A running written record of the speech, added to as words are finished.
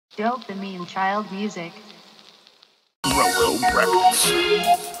Dopamine child music. Rolo Breakfast.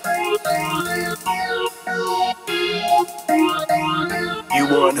 You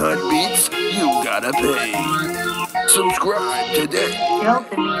want hot beats? You gotta pay. Subscribe today.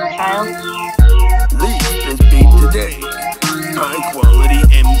 Dopamine child. Leave this beat today. High quality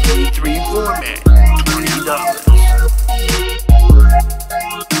MP3 format. $20.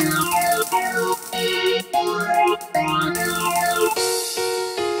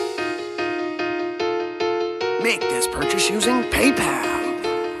 Make this purchase using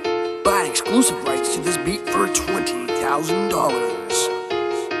PayPal. Buy exclusive rights to this beat for $20,000.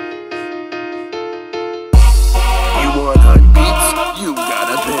 You want hot beats? You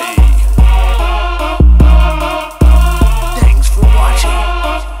gotta pay. Thanks for watching.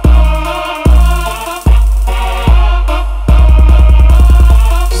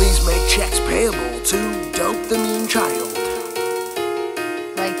 Please make checks payable to Dope the Mean Child.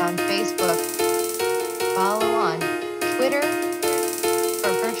 Like on Facebook. Follow on Twitter.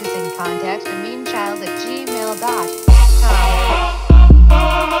 For purchasing, contact themeanchild@gmail.com.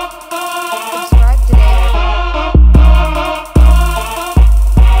 Subscribe today.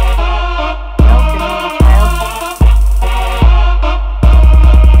 Dopamine child.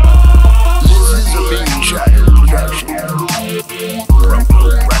 This is a Mean Child production.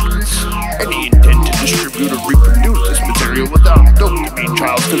 Rolo Breakfast. Any intent to distribute or reproduce this material without Dope the Mean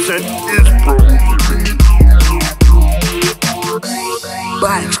Child's consent is prohibited.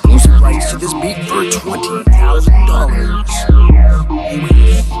 Buy exclusive rights to this beat for $20,000.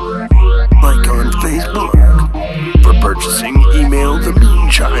 Like on Facebook. For purchasing, email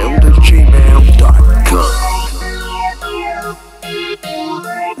themeanchild@gmail.com.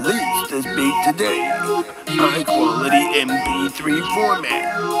 Lease this beat today. High quality MP3 format.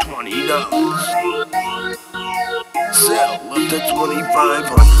 $20. Sell up to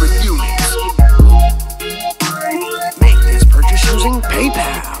 2,500 units. Make this purchase using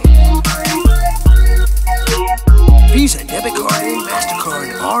PayPal. Visa, debit card, and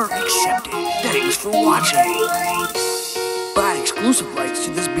MasterCard are accepted. Thanks for watching. Buy exclusive rights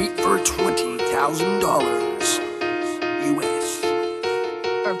to this beat for $20,000. US.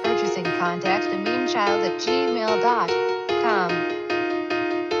 For purchasing, contact themeanchild@gmail.com.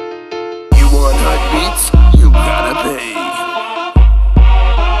 You want hot beats? You gotta pay.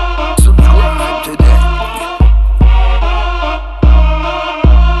 Subscribe today.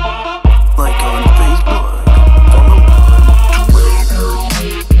 Like on Facebook. Follow on Twitter.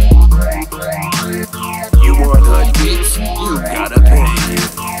 You want hot beats? You gotta pay.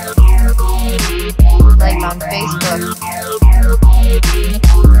 Like on Facebook.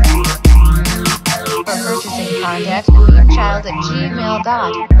 For purchasing, contact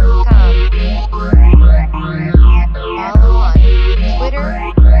themeanchild@gmail.com. Follow on Twitter.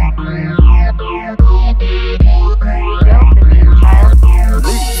 Dopamine child.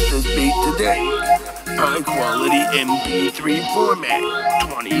 Lease this beat today. High quality MP3 format.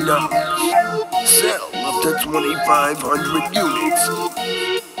 $20. Sell up to 2,500 units.